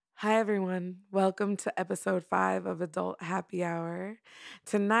Hi, everyone. Welcome to episode 5 of Adult Happy Hour.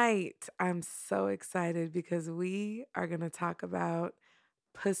 Tonight, I'm so excited because we are going to talk about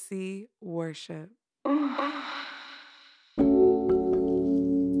pussy worship.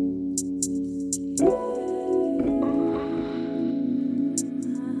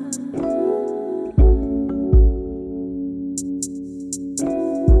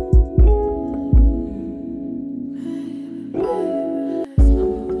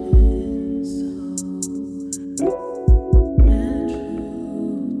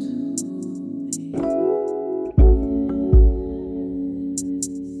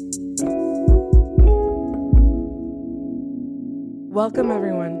 Welcome,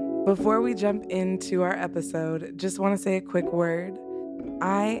 everyone. Before we jump into our episode, just want to say a quick word.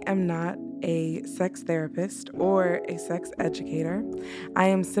 I am not a sex therapist or a sex educator. I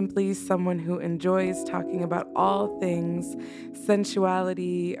am simply someone who enjoys talking about all things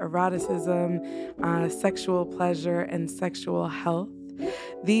sensuality, eroticism, sexual pleasure, and sexual health.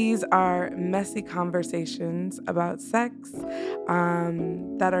 These are messy conversations about sex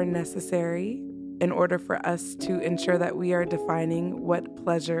that are necessary in order for us to ensure that we are defining what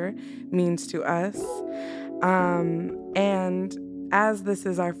pleasure means to us. And as this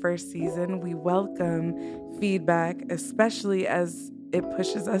is our first season, we welcome feedback, especially as it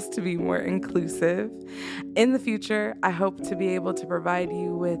pushes us to be more inclusive. In the future, I hope to be able to provide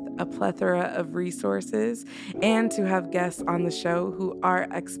you with a plethora of resources and to have guests on the show who are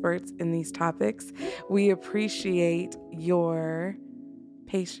experts in these topics. We appreciate your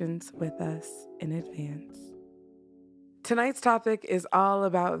patience with us in advance. Tonight's topic is all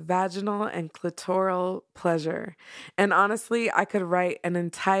about vaginal and clitoral pleasure. And honestly, I could write an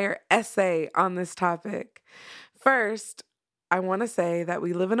entire essay on this topic. First, I want to say that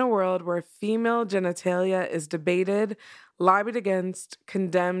we live in a world where female genitalia is debated, lobbied against,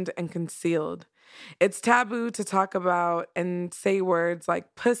 condemned, and concealed. It's taboo to talk about and say words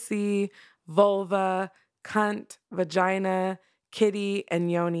like pussy, vulva, cunt, vagina, kitty,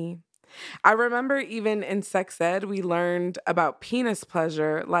 and yoni. I remember even in sex ed, we learned about penis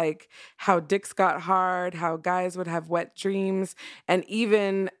pleasure, like how dicks got hard, how guys would have wet dreams, and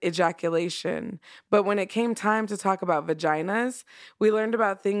even ejaculation. But when it came time to talk about vaginas, we learned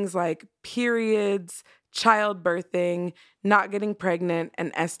about things like periods, childbirthing, not getting pregnant,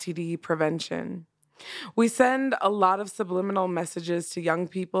 and STD prevention. We send a lot of subliminal messages to young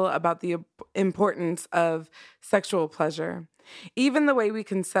people about the importance of sexual pleasure. Even the way we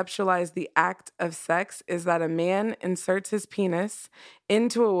conceptualize the act of sex is that a man inserts his penis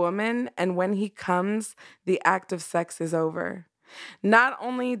into a woman, and when he comes, the act of sex is over. Not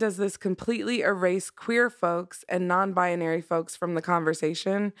only does this completely erase queer folks and non binary folks from the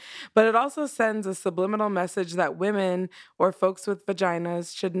conversation, but it also sends a subliminal message that women or folks with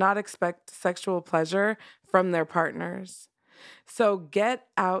vaginas should not expect sexual pleasure from their partners. So get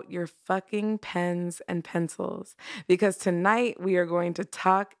out your fucking pens and pencils because tonight we are going to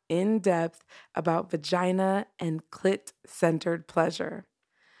talk in depth about vagina and clit centered pleasure.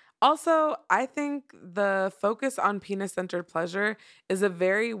 Also, I think the focus on penis centered pleasure is a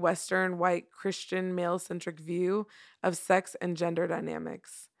very Western, white, Christian, male centric view of sex and gender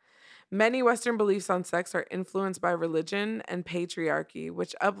dynamics. Many Western beliefs on sex are influenced by religion and patriarchy,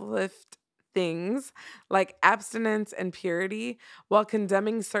 which uplift things like abstinence and purity while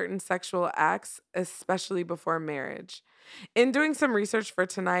condemning certain sexual acts, especially before marriage. In doing some research for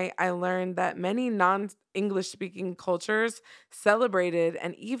tonight, I learned that many non English speaking cultures celebrated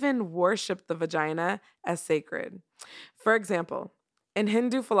and even worshiped the vagina as sacred. For example, in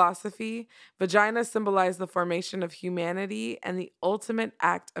Hindu philosophy, vagina symbolized the formation of humanity and the ultimate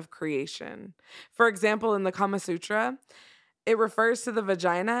act of creation. For example, in the Kama Sutra, it refers to the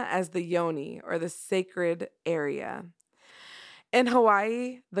vagina as the yoni, or the sacred area. In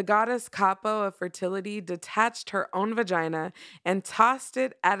Hawaii, the goddess Kapo of fertility detached her own vagina and tossed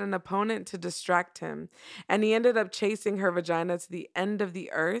it at an opponent to distract him, and he ended up chasing her vagina to the end of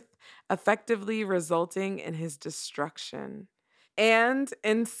the earth, effectively resulting in his destruction. And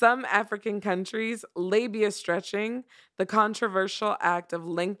in some African countries, labia stretching, the controversial act of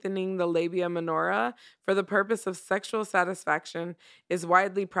lengthening the labia minora for the purpose of sexual satisfaction, is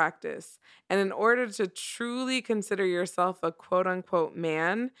widely practiced. And in order to truly consider yourself a quote unquote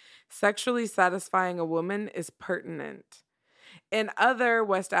man, sexually satisfying a woman is pertinent. In other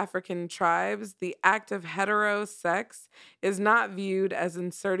West African tribes, the act of heterosex is not viewed as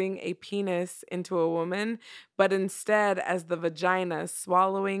inserting a penis into a woman, but instead as the vagina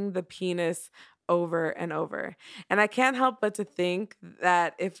swallowing the penis over and over. And I can't help but to think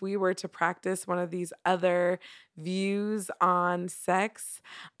that if we were to practice one of these other views on sex,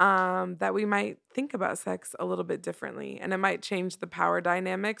 that we might think about sex a little bit differently, and it might change the power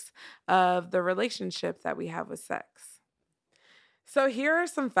dynamics of the relationship that we have with sex. So, here are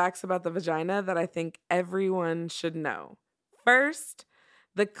some facts about the vagina that I think everyone should know. First,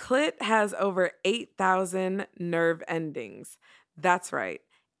 the clit has over 8,000 nerve endings. That's right,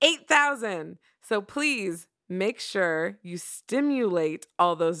 8,000. So, please make sure you stimulate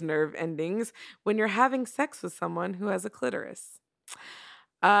all those nerve endings when you're having sex with someone who has a clitoris.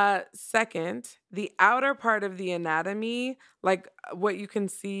 Second, the outer part of the anatomy, like what you can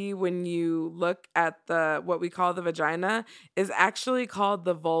see when you look at the what we call the vagina, is actually called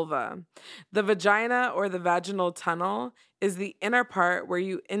the vulva. The vagina or the vaginal tunnel is the inner part where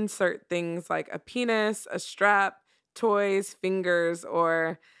you insert things like a penis, a strap, toys, fingers,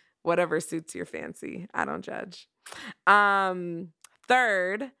 or whatever suits your fancy. I don't judge. Um,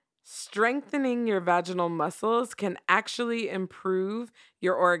 Third, strengthening your vaginal muscles can actually improve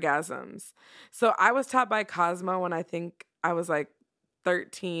your orgasms. So I was taught by Cosmo when I think I was like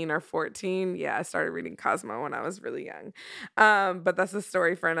 13 or 14. Yeah, I started reading Cosmo when I was really young. But that's a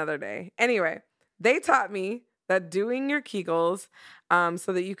story for another day. Anyway, they taught me that doing your Kegels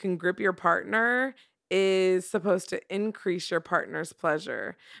so that you can grip your partner is supposed to increase your partner's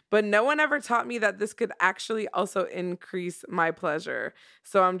pleasure. But no one ever taught me that this could actually also increase my pleasure.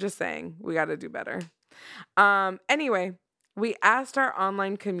 So I'm just saying, we got to do better. Anyway, we asked our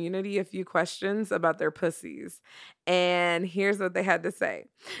online community a few questions about their pussies, and here's what they had to say.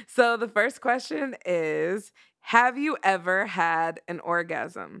 So the first question is, have you ever had an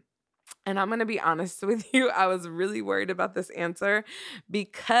orgasm? And I'm going to be honest with you, I was really worried about this answer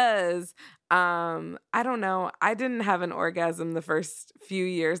because I don't know, I didn't have an orgasm the first few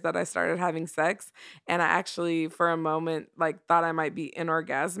years that I started having sex, and I actually for a moment like thought I might be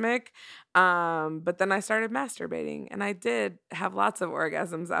inorgasmic. But then I started masturbating and I did have lots of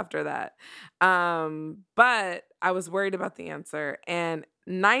orgasms after that. But I was worried about the answer, and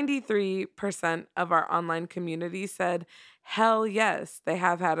 93% of our online community said hell yes, they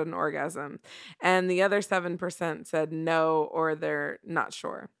have had an orgasm. And the other 7% said no or they're not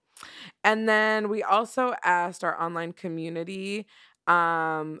sure. And then we also asked our online community,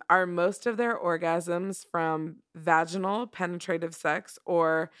 are most of their orgasms from vaginal penetrative sex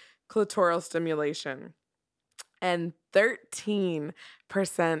or clitoral stimulation? And 13%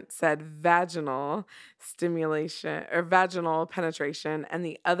 said vaginal stimulation or vaginal penetration, and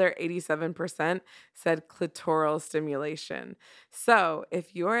the other 87% said clitoral stimulation. So,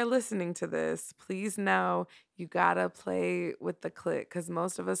 if you're listening to this, please know you gotta play with the clit because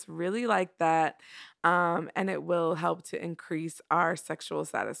most of us really like that, and it will help to increase our sexual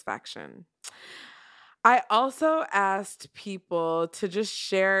satisfaction. I also asked people to just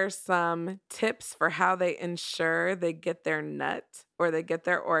share some tips for how they ensure they get their nut or they get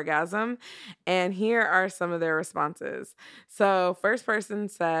their orgasm. And here are some of their responses. So, first person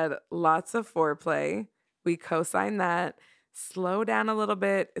said lots of foreplay. We co sign that. Slow down a little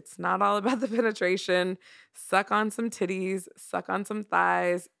bit. It's not all about the penetration. Suck on some titties, suck on some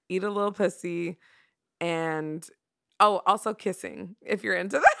thighs, eat a little pussy, and oh, also kissing if you're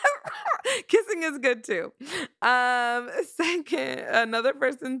into that. Kissing is good too. Second, another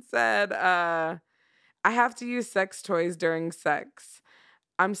person said, I have to use sex toys during sex.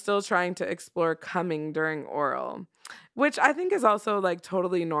 I'm still trying to explore coming during oral, which I think is also like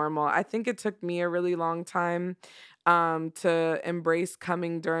totally normal. I think it took me a really long time to embrace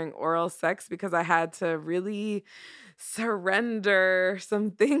coming during oral sex because I had to really surrender some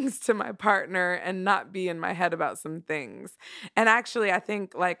things to my partner and not be in my head about some things. And actually, I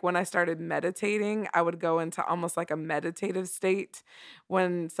think like when I started meditating, I would go into almost like a meditative state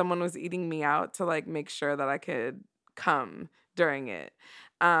when someone was eating me out to like make sure that I could come during it.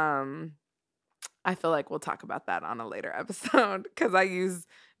 I feel like we'll talk about that on a later episode because I use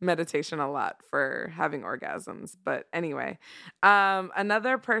meditation a lot for having orgasms. But anyway,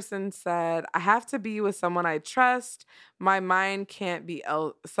 another person said, I have to be with someone I trust. My mind can't be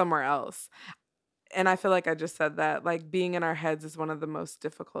somewhere else. And I feel like I just said that. Like being in our heads is one of the most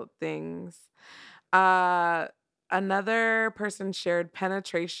difficult things. Uh, Another person shared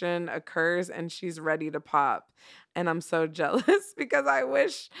penetration occurs and she's ready to pop. And I'm so jealous because I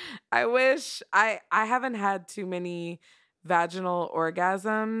haven't had too many vaginal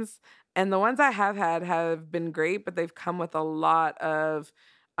orgasms. And the ones I have had have been great, but they've come with a lot of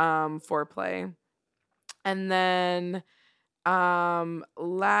foreplay. And then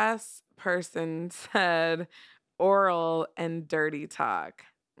last person said oral and dirty talk.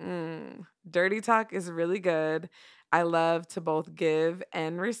 Dirty talk is really good. I love to both give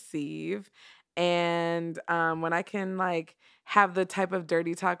and receive. And when I can like have the type of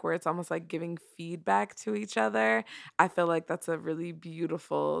dirty talk where it's almost like giving feedback to each other, I feel like that's a really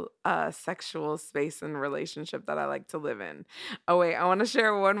beautiful sexual space and relationship that I like to live in. Oh, wait, I want to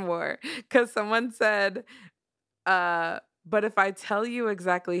share one more because someone said, but if I tell you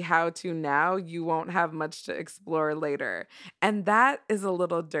exactly how to now, you won't have much to explore later. And that is a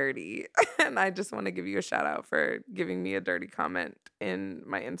little dirty. And I just want to give you a shout out for giving me a dirty comment in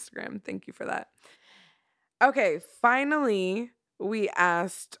my Instagram. Thank you for that. Okay, finally, we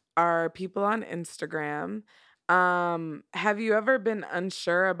asked our people on Instagram, have you ever been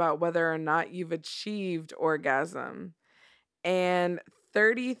unsure about whether or not you've achieved orgasm? And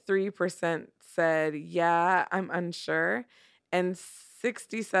 33% said, yeah, I'm unsure. And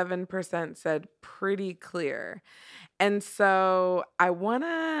 67% said, pretty clear. And so I want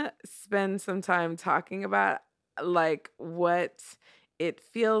to spend some time talking about like what it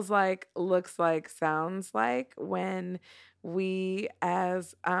feels like, looks like, sounds like when we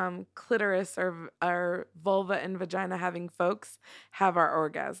as clitoris or our vulva and vagina having folks have our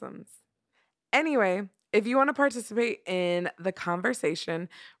orgasms. Anyway, if you want to participate in the conversation,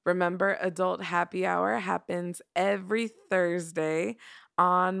 remember Adult Happy Hour happens every Thursday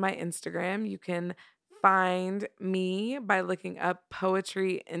on my Instagram. You can find me by looking up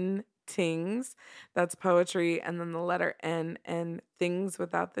Poetry in Tings. That's poetry and then the letter N and things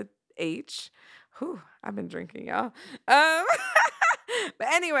without the H. Whew, I've been drinking, y'all. Um, but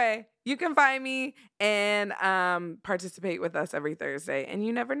anyway, you can find me and participate with us every Thursday. And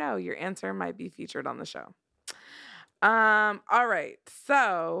you never know, your answer might be featured on the show. All right.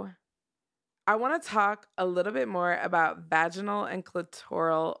 So I want to talk a little bit more about vaginal and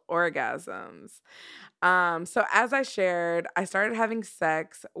clitoral orgasms. So as I shared, I started having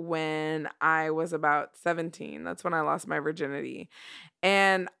sex when I was about 17. That's when I lost my virginity.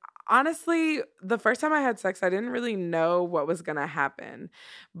 And honestly, the first time I had sex, I didn't really know what was going to happen.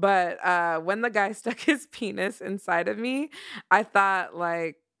 But when the guy stuck his penis inside of me, I thought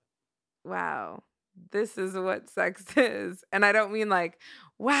like, wow, this is what sex is. And I don't mean like,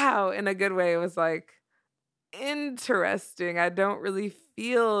 wow, in a good way. It was like, interesting. I don't really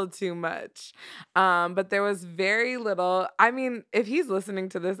feel too much. But there was very little. I mean, if he's listening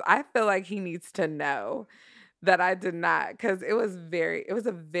to this, I feel like he needs to know that I did not, because it was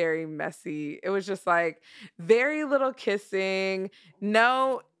a very messy. It was just like very little kissing,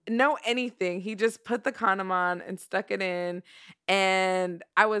 no anything. He just put the condom on and stuck it in, and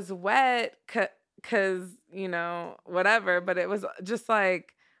I was wet because whatever. But it was just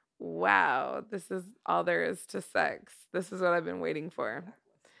like, wow, this is all there is to sex. This is what I've been waiting for.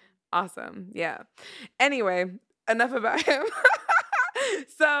 Awesome, yeah. Anyway, enough about him.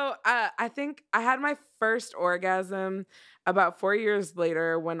 So I think I had my first orgasm about 4 years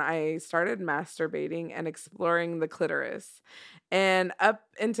later when I started masturbating and exploring the clitoris. And up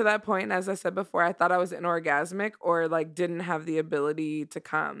into that point, as I said before, I thought I was inorgasmic or like didn't have the ability to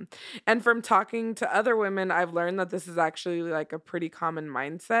come. And from talking to other women, I've learned that this is actually like a pretty common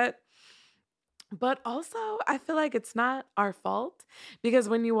mindset. But also, I feel like it's not our fault because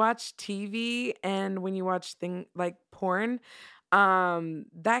when you watch TV and when you watch thing like porn,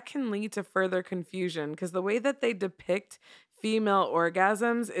 that can lead to further confusion because the way that they depict female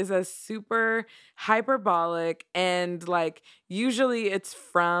orgasms is as super hyperbolic and like usually it's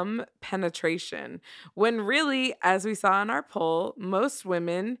from penetration when really, as we saw in our poll, most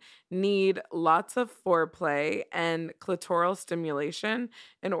women need lots of foreplay and clitoral stimulation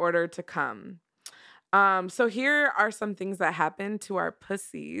in order to come. So here are some things that happen to our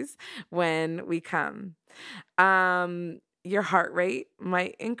pussies when we come. Your heart rate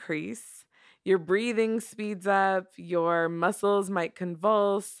might increase. Your breathing speeds up. Your muscles might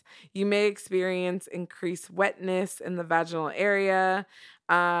convulse. You may experience increased wetness in the vaginal area.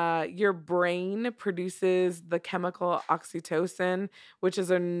 Your brain produces the chemical oxytocin, which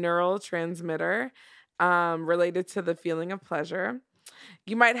is a neural transmitter related to the feeling of pleasure.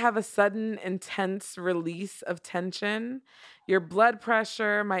 You might have a sudden, intense release of tension. Your blood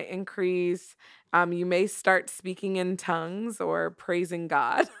pressure might increase. You may start speaking in tongues or praising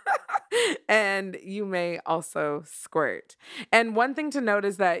God. And you may also squirt. And one thing to note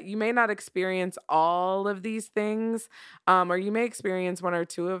is that you may not experience all of these things, or you may experience one or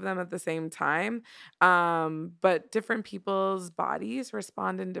two of them at the same time. But different people's bodies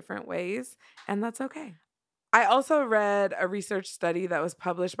respond in different ways, and that's okay. I also read a research study that was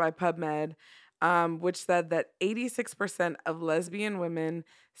published by PubMed, which said that 86% of lesbian women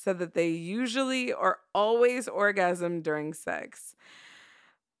said that they usually or always orgasm during sex.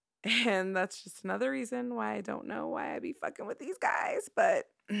 And that's just another reason why I don't know why I be fucking with these guys, but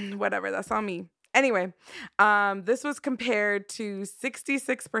whatever, that's on me. Anyway, this was compared to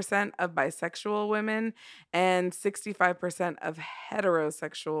 66% of bisexual women and 65% of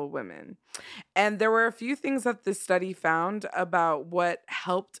heterosexual women. And there were a few things that this study found about what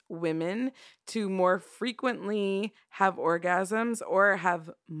helped women to more frequently have orgasms or have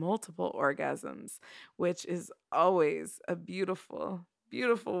multiple orgasms, which is always a beautiful,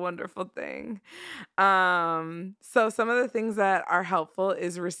 beautiful, wonderful thing. So some of the things that are helpful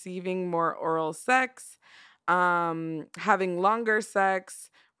is receiving more oral sex, having longer sex,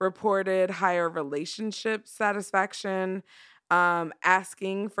 reported higher relationship satisfaction,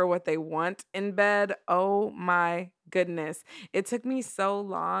 asking for what they want in bed. Oh my goodness. It took me so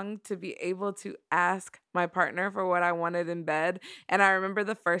long to be able to ask my partner for what I wanted in bed. And I remember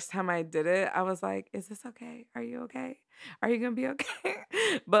the first time I did it, I was like, is this okay? Are you okay? Are you gonna be okay?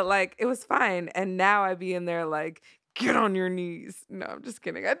 But like, it was fine. And now I be in there like, get on your knees. No, I'm just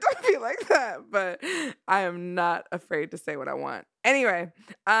kidding. I don't feel like that, but I am not afraid to say what I want. Anyway,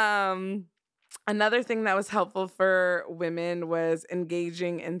 another thing that was helpful for women was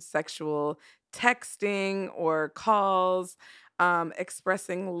engaging in sexual texting or calls,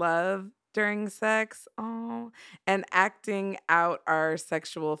 expressing love during sex, oh, and acting out our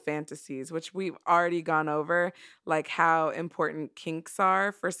sexual fantasies, which we've already gone over, like how important kinks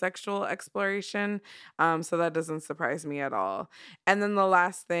are for sexual exploration. So that doesn't surprise me at all. And then the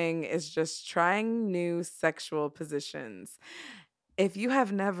last thing is just trying new sexual positions. If you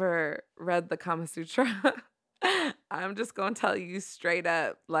have never read the Kama Sutra, I'm just going to tell you straight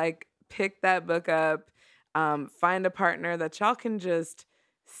up, like, pick that book up, find a partner that y'all can just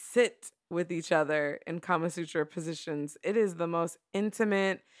sit with each other in Kama Sutra positions. It is the most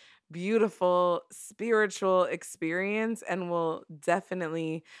intimate, beautiful, spiritual experience and will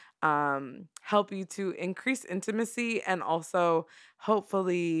definitely help you to increase intimacy and also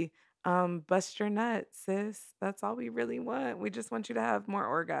hopefully bust your nut, sis. That's all we really want. We just want you to have more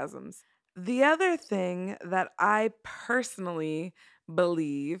orgasms. The other thing that I personally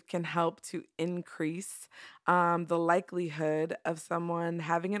believe can help to increase the likelihood of someone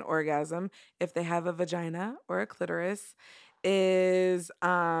having an orgasm if they have a vagina or a clitoris is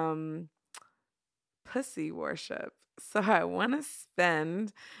pussy worship. So I want to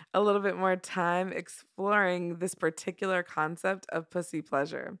spend a little bit more time exploring this particular concept of pussy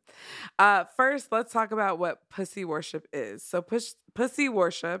pleasure. First, let's talk about what pussy worship is. So pussy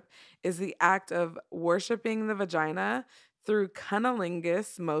worship is the act of worshiping the vagina through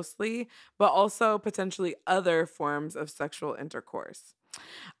cunnilingus mostly, but also potentially other forms of sexual intercourse.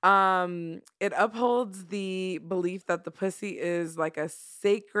 It upholds the belief that the pussy is like a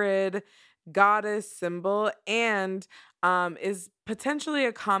sacred goddess symbol and is potentially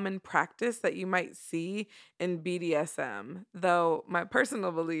a common practice that you might see in BDSM, though my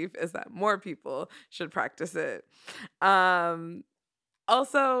personal belief is that more people should practice it. Um,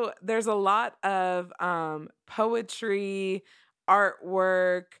 Also, there's a lot of poetry,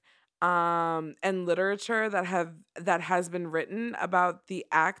 artwork, and literature that has been written about the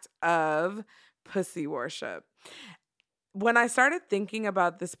act of pussy worship. When I started thinking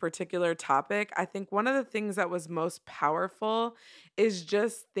about this particular topic, I think one of the things that was most powerful is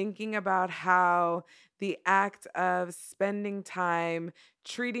just thinking about how the act of spending time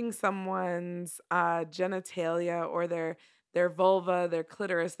treating someone's genitalia or their vulva, their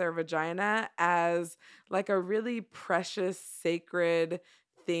clitoris, their vagina as like a really precious, sacred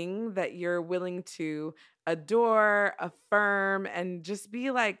thing that you're willing to adore, affirm, and just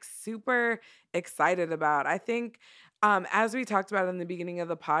be like super excited about. I think as we talked about in the beginning of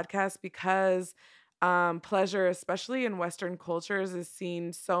the podcast, because pleasure, especially in Western cultures, is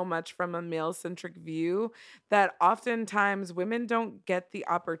seen so much from a male centric view that oftentimes women don't get the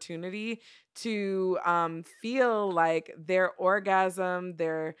opportunity to feel like their orgasm,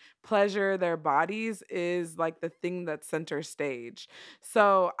 their pleasure, their bodies is like the thing that's center stage.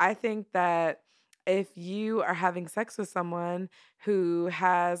 So I think that if you are having sex with someone who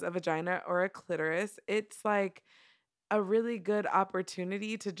has a vagina or a clitoris, it's like a really good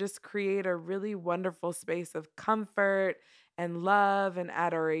opportunity to just create a really wonderful space of comfort and love and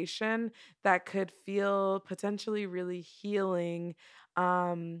adoration that could feel potentially really healing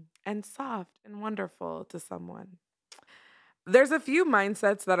and soft and wonderful to someone. There's a few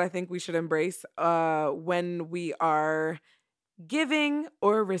mindsets that I think we should embrace when we are giving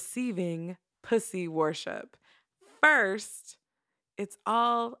or receiving pussy worship. First, it's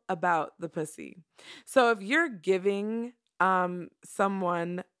all about the pussy. So if you're giving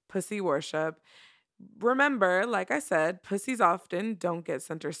someone pussy worship, Remember, like I said, pussies often don't get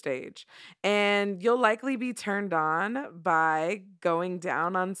center stage. And you'll likely be turned on by going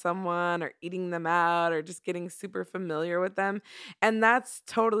down on someone or eating them out or just getting super familiar with them. And that's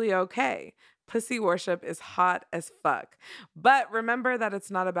totally okay. Pussy worship is hot as fuck. But remember that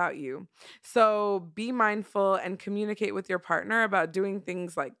it's not about you. So be mindful and communicate with your partner about doing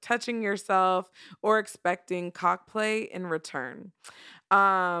things like touching yourself or expecting cock play in return.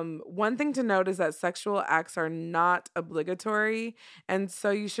 One thing to note is that sexual acts are not obligatory, and so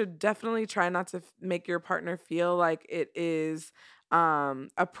you should definitely try not to make your partner feel like it is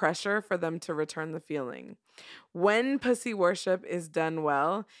a pressure for them to return the feeling. When pussy worship is done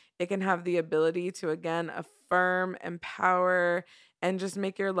well, it can have the ability to again affirm, empower, and just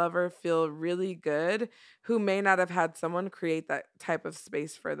make your lover feel really good who may not have had someone create that type of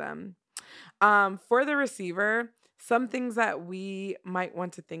space for them. For the receiver, some things that we might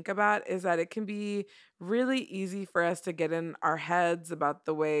want to think about is that it can be really easy for us to get in our heads about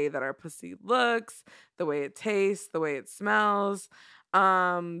the way that our pussy looks, the way it tastes, the way it smells.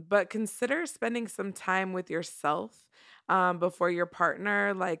 But consider spending some time with yourself before your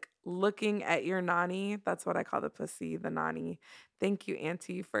partner, like looking at your nani. That's what I call the pussy, the nani. Thank you,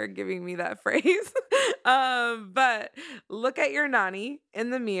 Auntie, for giving me that phrase. But look at your nani in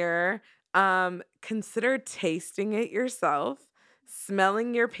the mirror. Consider tasting it yourself,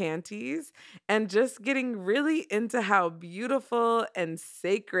 smelling your panties, and just getting really into how beautiful and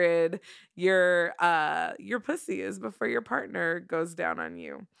sacred your pussy is before your partner goes down on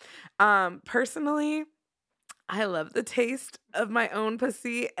you. Personally, I love the taste of my own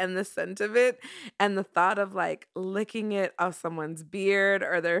pussy and the scent of it and the thought of like licking it off someone's beard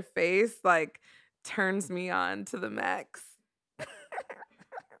or their face like turns me on to the max.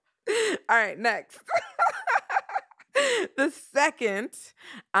 All right, next. The second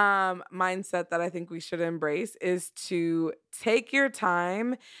mindset that I think we should embrace is to take your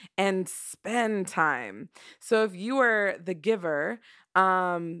time and spend time. So if you are the giver,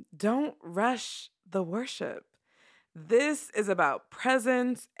 don't rush the worship. This is about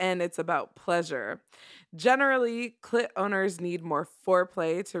presence and it's about pleasure. Generally, clit owners need more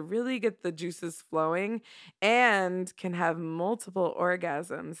foreplay to really get the juices flowing and can have multiple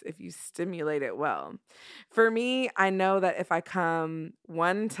orgasms if you stimulate it well. For me, I know that if I come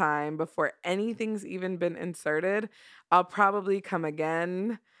one time before anything's even been inserted, I'll probably come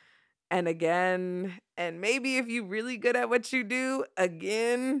again and again. And maybe if you're really good at what you do,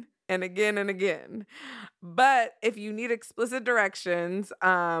 again and again and again. But if you need explicit directions,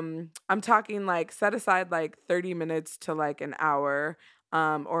 I'm talking like set aside like 30 minutes to like an hour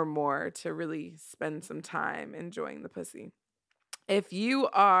or more to really spend some time enjoying the pussy. If you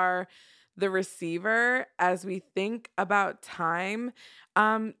are the receiver, as we think about time,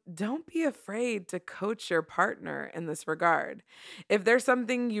 don't be afraid to coach your partner in this regard. If there's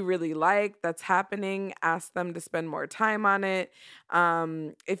something you really like that's happening, ask them to spend more time on it.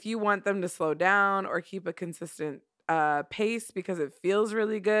 If you want them to slow down or keep a consistent pace because it feels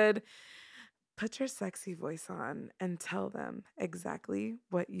really good, put your sexy voice on and tell them exactly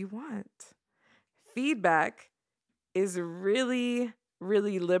what you want. Feedback is really,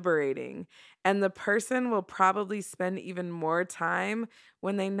 really liberating. And the person will probably spend even more time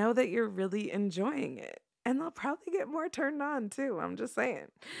when they know that you're really enjoying it. And they'll probably get more turned on too. I'm just saying.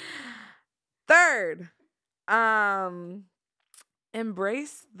 Third, um,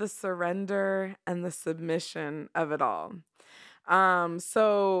 embrace the surrender and the submission of it all.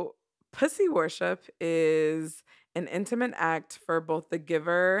 So pussy worship is an intimate act for both the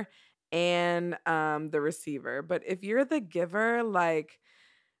giver and the receiver. But if you're the giver, like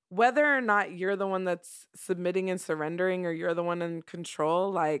whether or not you're the one that's submitting and surrendering or you're the one in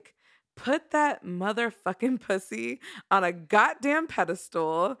control, like put that motherfucking pussy on a goddamn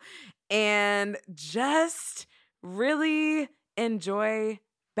pedestal and just really enjoy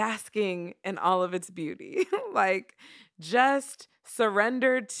basking in all of its beauty. Like just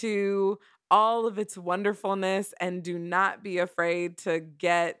surrender to all of its wonderfulness and do not be afraid to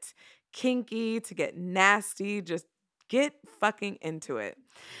get kinky, to get nasty. Just get fucking into it.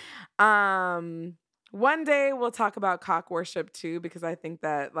 One day we'll talk about cock worship too, because I think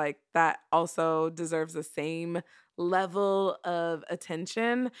that like that also deserves the same level of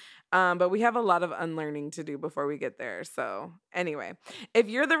attention. But we have a lot of unlearning to do before we get there. So anyway, if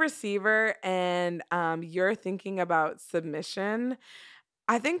you're the receiver and you're thinking about submission,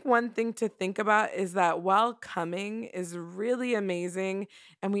 I think one thing to think about is that while coming is really amazing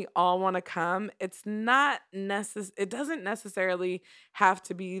and we all want to come, it doesn't necessarily have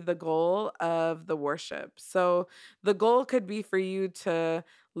to be the goal of the worship. So the goal could be for you to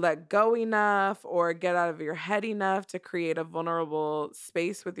let go enough or get out of your head enough to create a vulnerable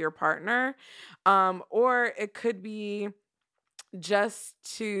space with your partner. Or it could be just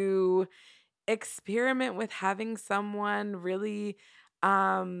to experiment with having someone really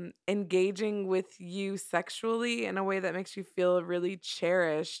engaging with you sexually in a way that makes you feel really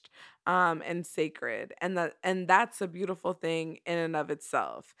cherished and sacred, and that's a beautiful thing in and of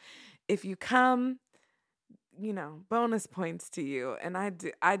itself. If you come, bonus points to you, and I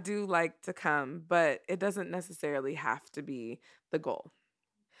do like to come, but it doesn't necessarily have to be the goal.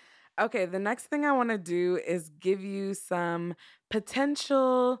 Okay, the next thing I want to do is give you some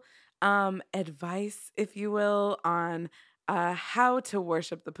potential advice, if you will, on how to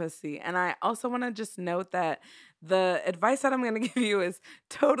worship the pussy. And I also want to just note that the advice that I'm going to give you is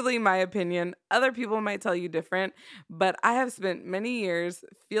totally my opinion. Other people might tell you different, but I have spent many years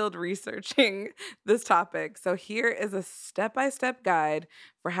field researching this topic. So here is a step by step guide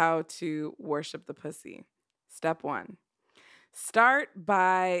for how to worship the pussy. Step one. Start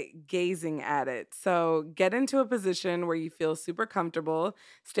by gazing at it. So get into a position where you feel super comfortable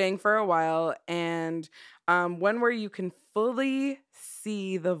staying for a while, and one where you can fully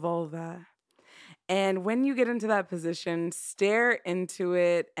see the vulva. And when you get into that position, stare into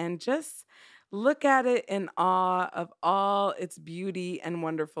it and just look at it in awe of all its beauty and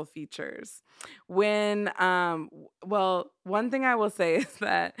wonderful features. One thing I will say is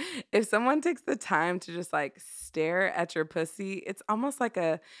that if someone takes the time to just like stare at your pussy, it's almost like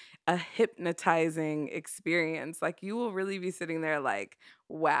a hypnotizing experience. Like you will really be sitting there like,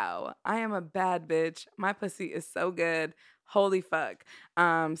 wow, I am a bad bitch. My pussy is so good. Holy fuck.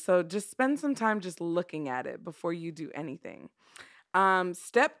 So just spend some time just looking at it before you do anything.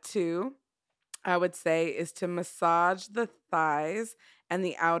 Step two, I would say, is to massage the thighs and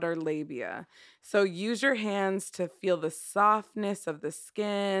the outer labia. So use your hands to feel the softness of the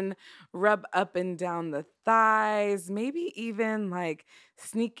skin, rub up and down the thighs, maybe even like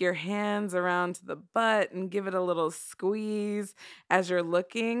sneak your hands around to the butt and give it a little squeeze as you're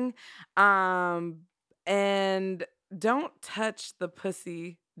looking. And don't touch the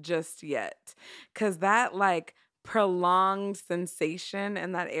pussy just yet, because that like prolonged sensation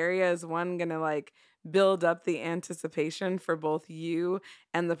in that area is one gonna like build up the anticipation for both you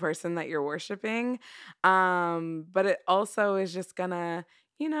and the person that you're worshiping. But it also is just gonna,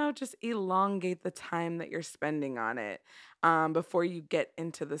 just elongate the time that you're spending on it before you get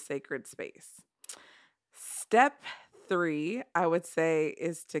into the sacred space. Step three, I would say,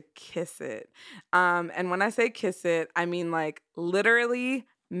 is to kiss it. And when I say kiss it, I mean like literally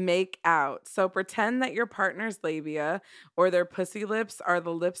make out. So pretend that your partner's labia or their pussy lips are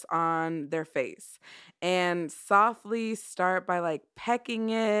the lips on their face. And softly start by like pecking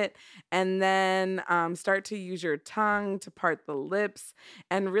it, and then start to use your tongue to part the lips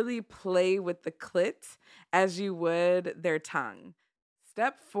and really play with the clit as you would their tongue.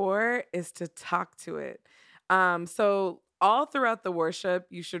 Step four is to talk to it. So all throughout the worship,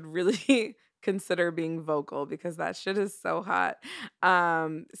 you should really consider being vocal because that shit is so hot.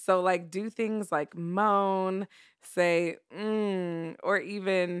 So like do things like moan, say or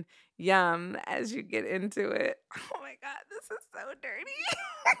even yum as you get into it. Oh my God, this is so dirty.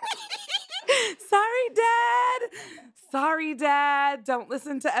 Sorry, Dad. Sorry, Dad. Don't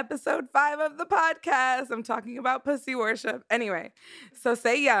listen to episode 5 of the podcast. I'm talking about pussy worship. Anyway, so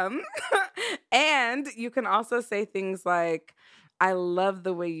say yum. And you can also say things like, I love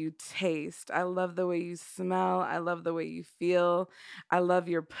the way you taste. I love the way you smell. I love the way you feel. I love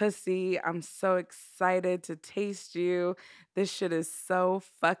your pussy. I'm so excited to taste you. This shit is so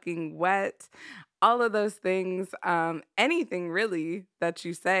fucking wet. All of those things, anything really that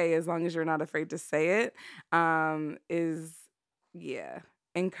you say, as long as you're not afraid to say it, is, yeah,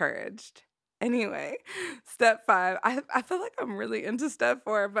 encouraged. Anyway, step 5. I feel like I'm really into step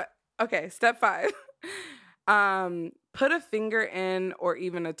 4, but okay, step 5. Put a finger in or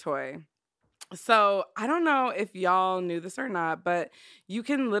even a toy. So I don't know if y'all knew this or not, but you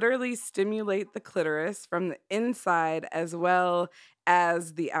can literally stimulate the clitoris from the inside as well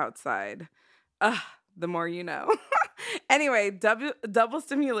as the outside. Ugh, the more you know. Anyway, double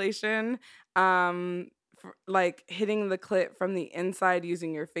stimulation, like hitting the clit from the inside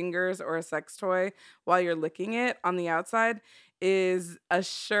using your fingers or a sex toy while you're licking it on the outside is a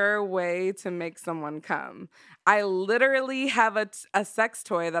sure way to make someone come. I literally have a sex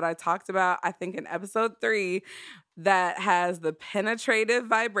toy that I talked about, I think in episode 3, that has the penetrative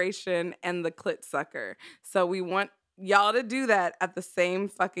vibration and the clit sucker. So we want y'all to do that at the same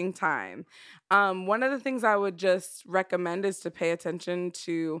fucking time. One of the things I would just recommend is to pay attention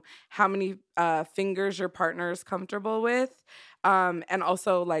to how many fingers your partner is comfortable with, and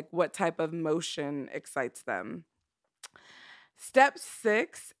also like what type of motion excites them. Step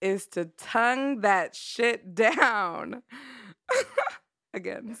 6 is to tongue that shit down.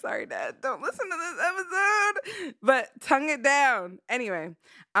 Again, sorry, Dad. Don't listen to this episode, but tongue it down. Anyway,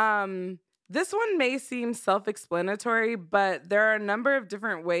 this one may seem self-explanatory, but there are a number of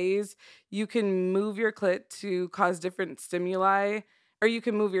different ways you can move your clit to cause different stimuli, or you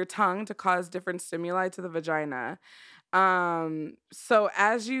can move your tongue to cause different stimuli to the vagina. So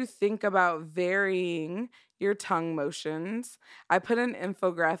as you think about varying your tongue motions, I put an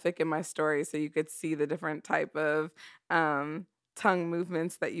infographic in my story so you could see the different type of tongue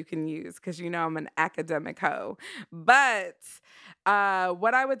movements that you can use, because you know I'm an academic hoe. But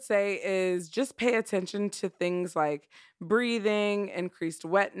what I would say is just pay attention to things like breathing, increased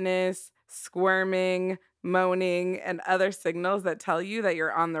wetness, squirming, moaning, and other signals that tell you that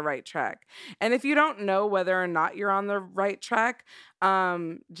you're on the right track. And if you don't know whether or not you're on the right track,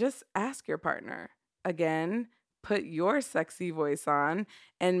 just ask your partner. Again, put your sexy voice on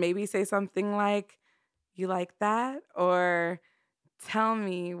and maybe say something like, "You like that?" Or tell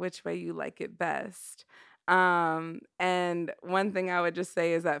me which way you like it best. And one thing I would just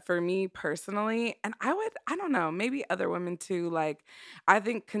say is that for me personally, and I don't know, maybe other women too, like, I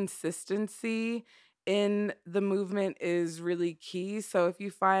think consistency in the movement is really key. So if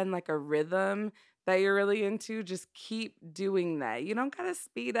you find like a rhythm that you're really into, just keep doing that. You don't gotta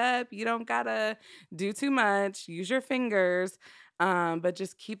speed up, you don't gotta do too much, use your fingers, but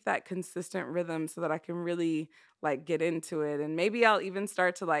just keep that consistent rhythm so that I can really like get into it. And maybe I'll even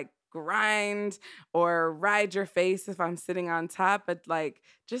start to like grind or ride your face if I'm sitting on top, but like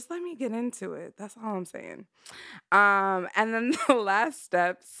just let me get into it. That's all I'm saying. And then the last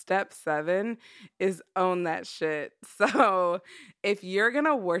step, step 7, is own that shit. So if you're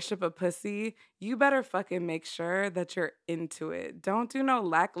gonna worship a pussy, you better fucking make sure that you're into it. Don't do no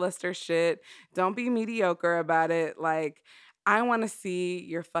lackluster shit. Don't be mediocre about it. Like, I want to see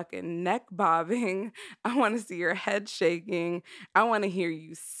your fucking neck bobbing. I want to see your head shaking. I want to hear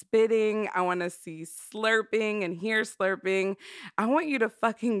you spitting. I want to see slurping and hear slurping. I want you to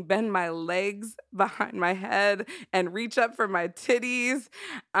fucking bend my legs behind my head and reach up for my titties.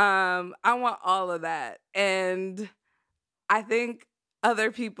 I want all of that. And I think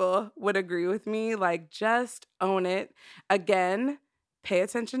other people would agree with me. Like, just own it. Again, pay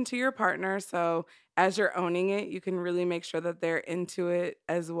attention to your partner. So as you're owning it, you can really make sure that they're into it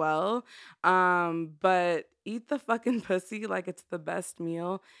as well. But eat the fucking pussy like it's the best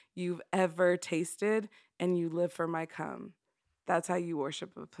meal you've ever tasted, and you live for my cum. That's how you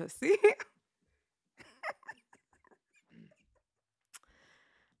worship a pussy.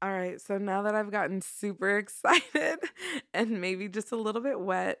 All right, so now that I've gotten super excited and maybe just a little bit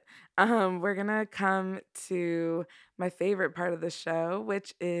wet, we're gonna come to my favorite part of the show,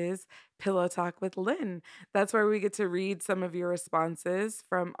 which is Pillow Talk with Lynn. That's where we get to read some of your responses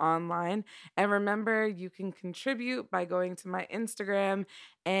from online. And remember, you can contribute by going to my Instagram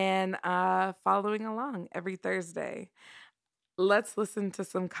and following along every Thursday. Let's listen to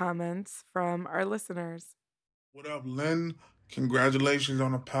some comments from our listeners. What up, Lynn? Congratulations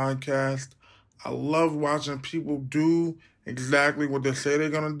on the podcast. I love watching people do exactly what they say they're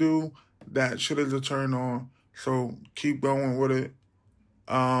gonna do. That shit is a turn on. So keep going with it.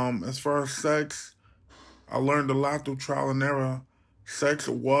 As far as sex, I learned a lot through trial and error. Sex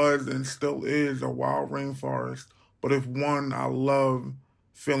was and still is a wild rainforest, but if one I love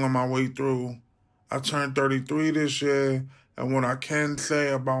feeling my way through. I turned 33 this year, and what I can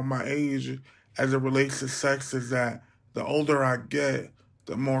say about my age as it relates to sex is that the older I get,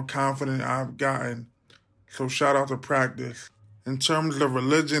 the more confident I've gotten. So shout out to practice. In terms of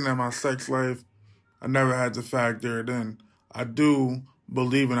religion and my sex life, I never had to factor it in. I do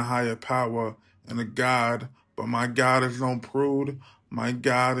believe in a higher power and a God, but my God is no prude. My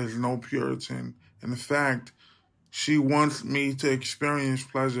God is no Puritan. In fact, she wants me to experience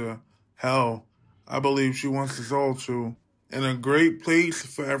pleasure. Hell, I believe she wants us all to. And a great place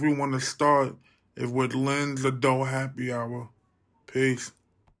for everyone to start is with Lynn's Adult Happy Hour. Peace.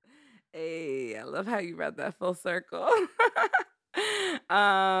 Hey, I love how you read that full circle.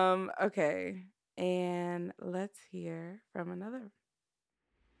 Okay. And let's hear from another.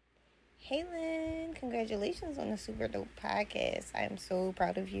 Hey Lynn, congratulations on the super dope podcast. I am so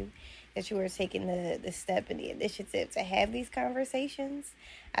proud of you that you are taking the step and the initiative to have these conversations.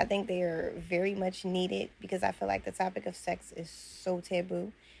 I think they are very much needed because I feel like the topic of sex is so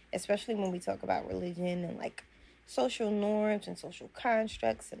taboo, especially when we talk about religion and like social norms and social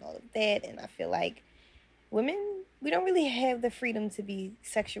constructs and all of that. And I feel like women, we don't really have the freedom to be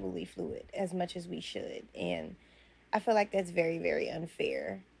sexually fluid as much as we should. And I feel like that's very, very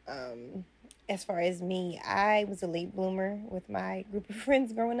unfair. As far as me, I was a late bloomer with my group of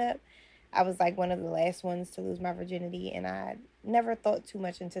friends growing up. I was like one of the last ones to lose my virginity, and I never thought too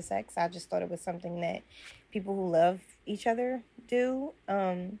much into sex. I just thought it was something that people who love each other do.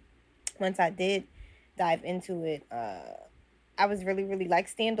 Once I did dive into it, I was really, really like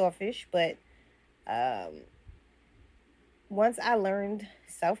standoffish, but um, once I learned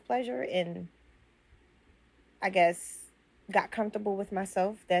self pleasure and I guess got comfortable with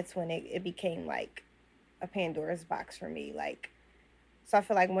myself, that's when it became like a Pandora's box for me. Like, so I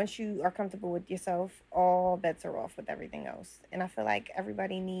feel like once you are comfortable with yourself, all bets are off with everything else. And I feel like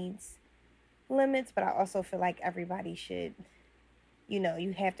everybody needs limits, but I also feel like everybody should,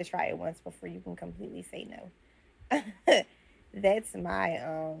 you have to try it once before you can completely say no. That's my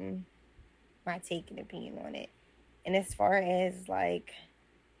take and opinion on it. And as far as like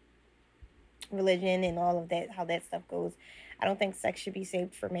religion and all of that, how that stuff goes, I don't think sex should be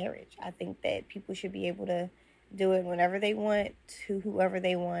saved for marriage. I think that people should be able to do it whenever they want, to whoever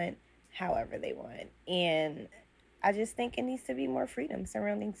they want, however they want. And I just think it needs to be more freedom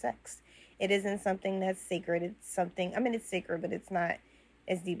surrounding sex. It isn't something that's sacred. It's something, I mean, it's sacred, but it's not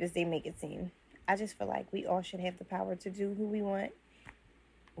as deep as they make it seem. I just feel like we all should have the power to do who we want,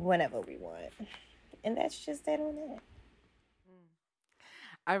 whenever we want. And that's just that on that.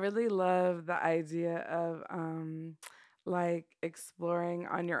 I really love the idea of like exploring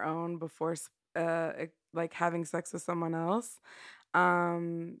on your own before like having sex with someone else.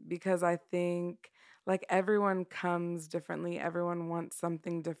 Because I think like everyone comes differently, everyone wants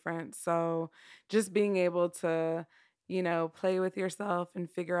something different. So just being able to, play with yourself and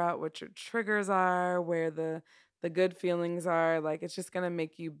figure out what your triggers are, where the good feelings are, like it's just going to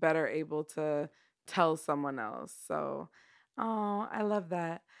make you better able to tell someone else. So, oh, I love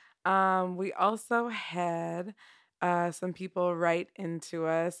that. We also had some people write into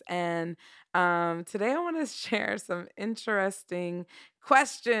us, and today I want to share some interesting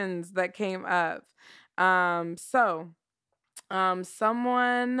questions that came up. So,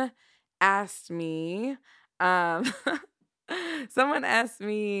 someone asked me, um, someone asked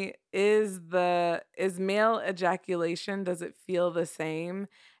me, is male ejaculation, does it feel the same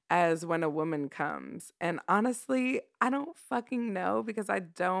as when a woman comes? And honestly, I don't fucking know because I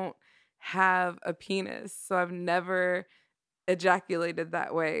don't have a penis. So I've never ejaculated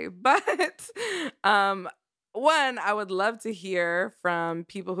that way. But um one, I would love to hear from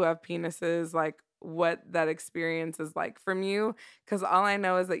people who have penises like what that experience is like from you, cuz all I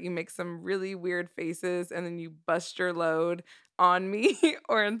know is that you make some really weird faces and then you bust your load on me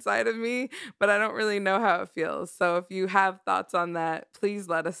or inside of me, but I don't really know how it feels. So if you have thoughts on that, please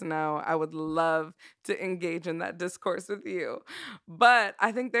let us know. I would love to engage in that discourse with you. But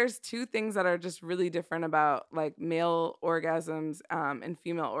I think there's two things that are just really different about like male orgasms and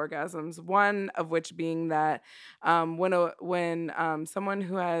female orgasms. One of which being that when someone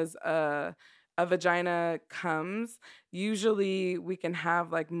who has a vagina comes, usually we can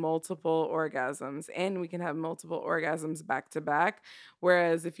have like multiple orgasms and we can have multiple orgasms back to back.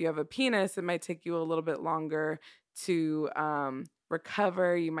 Whereas if you have a penis, it might take you a little bit longer to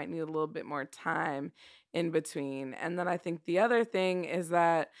recover. You might need a little bit more time in between. And then I think the other thing is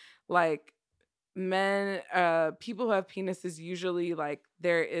that like people who have penises usually like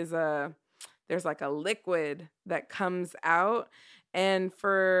there's like a liquid that comes out, and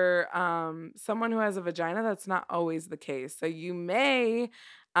for someone who has a vagina, that's not always the case. So you may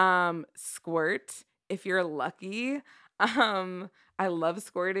squirt if you're lucky. um I love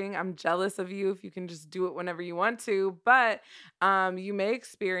squirting. I'm jealous of you if you can just do it whenever you want to, but you may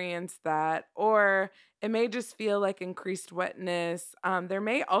experience that, or it may just feel like increased wetness. There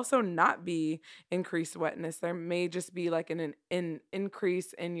may also not be increased wetness. There may just be like an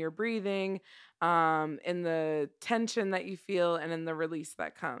increase in your breathing, in the tension that you feel, and in the release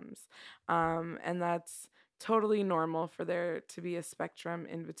that comes. And that's totally normal for there to be a spectrum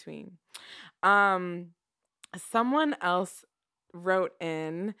in between. Um, Someone else wrote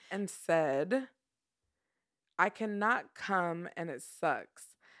in and said, I cannot come and it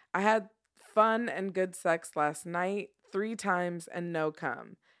sucks. I had fun and good sex last night 3 times and no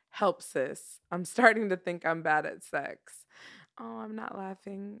come. Help, sis. I'm starting to think I'm bad at sex. Oh, I'm not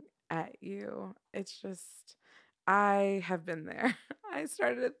laughing at you. It's just, I have been there. I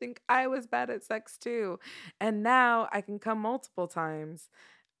started to think I was bad at sex too. And now I can come multiple times.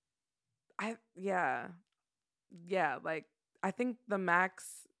 Yeah. Yeah. Like, I think the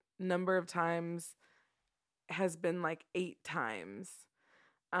max number of times has been like 8 times.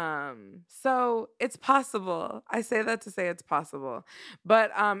 So it's possible. I say that to say it's possible.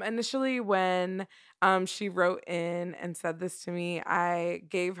 But initially when she wrote in and said this to me, I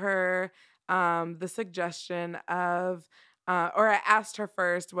gave her the suggestion of or I asked her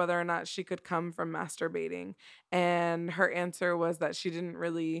first whether or not she could come from masturbating. And her answer was that she didn't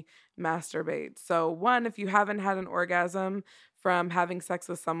really masturbate. So, one, if you haven't had an orgasm from having sex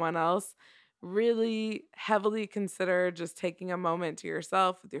with someone else, really heavily consider just taking a moment to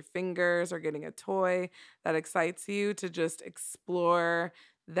yourself with your fingers or getting a toy that excites you to just explore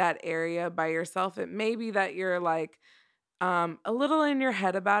that area by yourself. It may be that you're like a little in your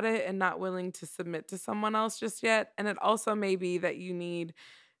head about it and not willing to submit to someone else just yet. And it also may be that you need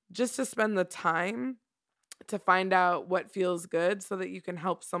just to spend the time to find out what feels good so that you can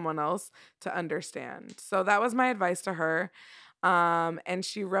help someone else to understand. So that was my advice to her. And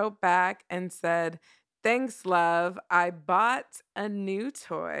she wrote back and said, "Thanks, love. I bought a new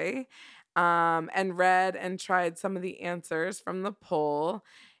toy and read and tried some of the answers from the poll.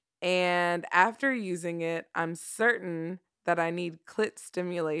 And after using it, I'm certain that I need clit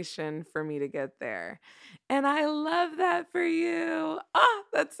stimulation for me to get there." And I love that for you. Oh,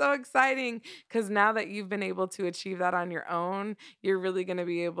 that's so exciting. Because now that you've been able to achieve that on your own, you're really going to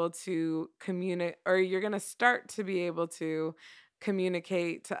be able to communicate, or you're going to start to be able to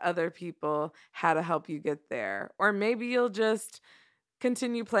communicate to other people how to help you get there. Or maybe you'll just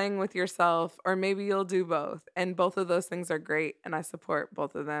continue playing with yourself, or maybe you'll do both. And both of those things are great. And I support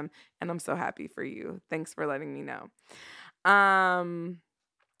both of them. And I'm so happy for you. Thanks for letting me know.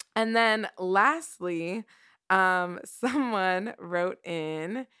 And then lastly, someone wrote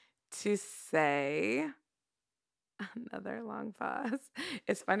in to say, another long pause.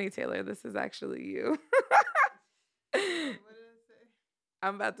 It's funny, Taylor, this is actually you. What did I say?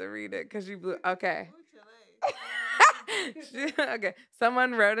 I'm about to read it because you blew. Okay. Okay.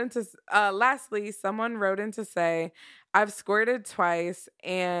 Lastly, someone wrote in to say, "I've squirted twice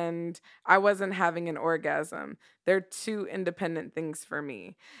and I wasn't having an orgasm. They're two independent things for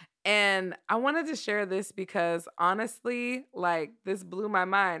me." And I wanted to share this because honestly, like, this blew my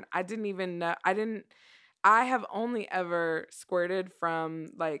mind. I didn't even know. I have only ever squirted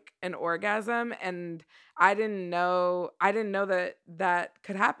from like an orgasm, and I didn't know that that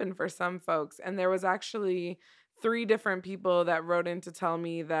could happen for some folks. And there was actually 3 different people that wrote in to tell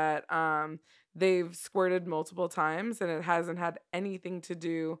me that they've squirted multiple times and it hasn't had anything to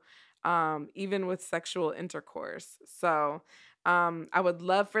do even with sexual intercourse. So I would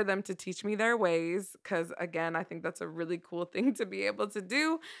love for them to teach me their ways because, again, I think that's a really cool thing to be able to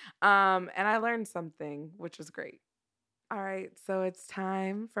do. And I learned something, which was great. All right, so it's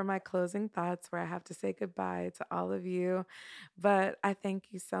time for my closing thoughts where I have to say goodbye to all of you. But I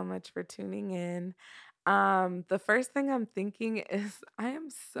thank you so much for tuning in. The first thing I'm thinking is I am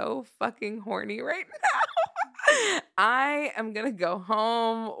so fucking horny right now. I am gonna go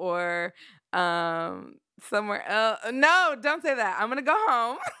home or somewhere else. No, don't say that. I'm gonna go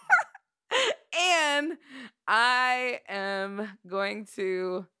home. And I am going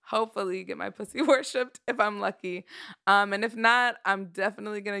to hopefully get my pussy worshipped if I'm lucky. And if not, I'm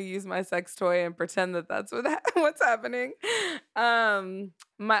definitely going to use my sex toy and pretend that that's what's happening.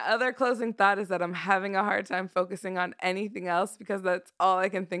 My other closing thought is that I'm having a hard time focusing on anything else because that's all I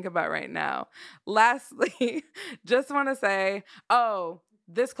can think about right now. Lastly, just want to say,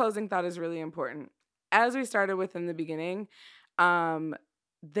 this closing thought is really important. As we started with in the beginning,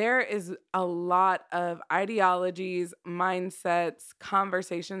 there is a lot of ideologies, mindsets,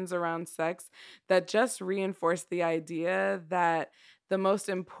 conversations around sex that just reinforce the idea that the most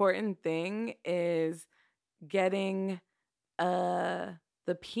important thing is getting the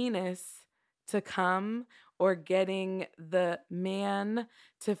penis to come or getting the man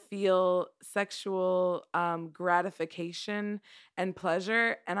to feel sexual gratification and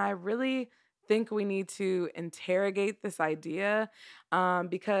pleasure. And I really think we need to interrogate this idea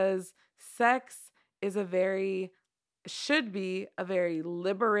because sex is should be a very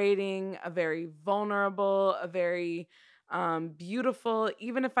liberating, a very vulnerable, a very beautiful,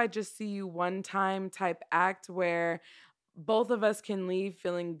 even if I just see you one time type act where both of us can leave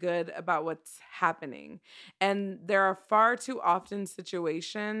feeling good about what's happening. And there are far too often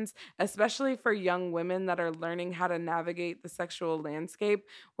situations, especially for young women that are learning how to navigate the sexual landscape,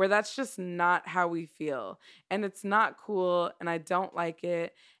 where that's just not how we feel. And it's not cool, and I don't like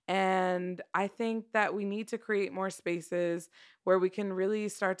it. And I think that we need to create more spaces where we can really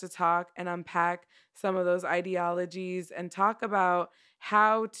start to talk and unpack some of those ideologies and talk about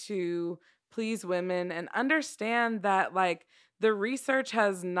how to please women and understand that like the research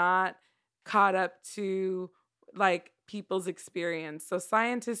has not caught up to like people's experience. So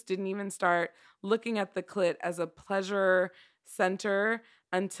scientists didn't even start looking at the clit as a pleasure center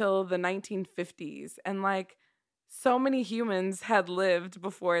until the 1950s. And like so many humans had lived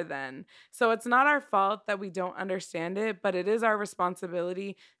before then. So it's not our fault that we don't understand it, but it is our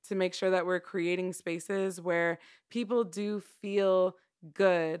responsibility to make sure that we're creating spaces where people do feel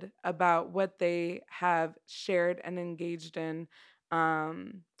good about what they have shared and engaged in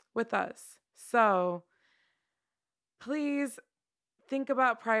with us. So please think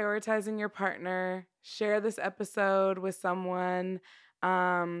about prioritizing your partner. Share this episode with someone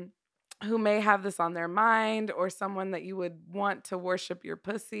who may have this on their mind, or someone that you would want to worship your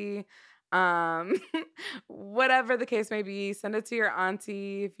pussy. Whatever the case may be, send it to your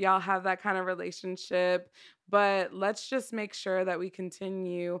auntie if y'all have that kind of relationship. But let's just make sure that we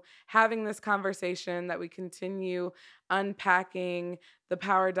continue having this conversation, that we continue unpacking the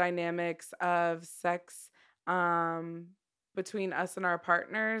power dynamics of sex between us and our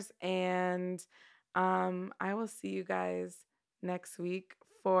partners. And I will see you guys next week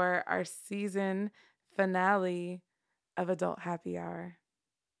for our season finale of Adult Happy Hour.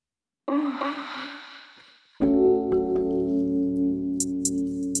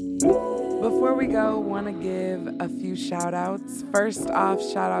 Before we go, want to give a few shout outs. First off,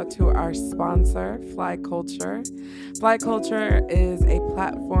 shout out to our sponsor, Fly Culture. Fly Culture is a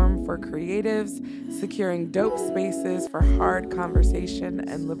platform for creatives securing dope spaces for hard conversation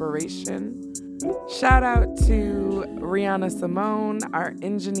and liberation. Shout out to Rihanna Simone, our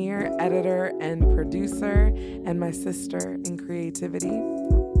engineer, editor, and producer, and my sister in creativity.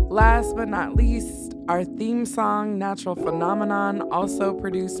 Last but not least, our theme song, Natural Phenomenon, also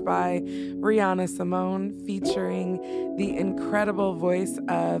produced by Rihanna Simone, featuring the incredible voice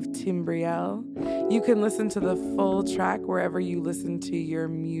of Timbriel. You can listen to the full track wherever you listen to your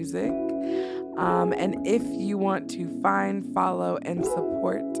music. And if you want to find, follow, and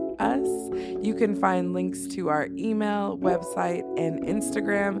support us, you can find links to our email, website, and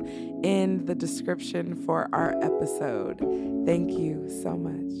Instagram in the description for our episode. Thank you so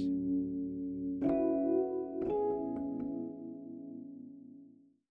much.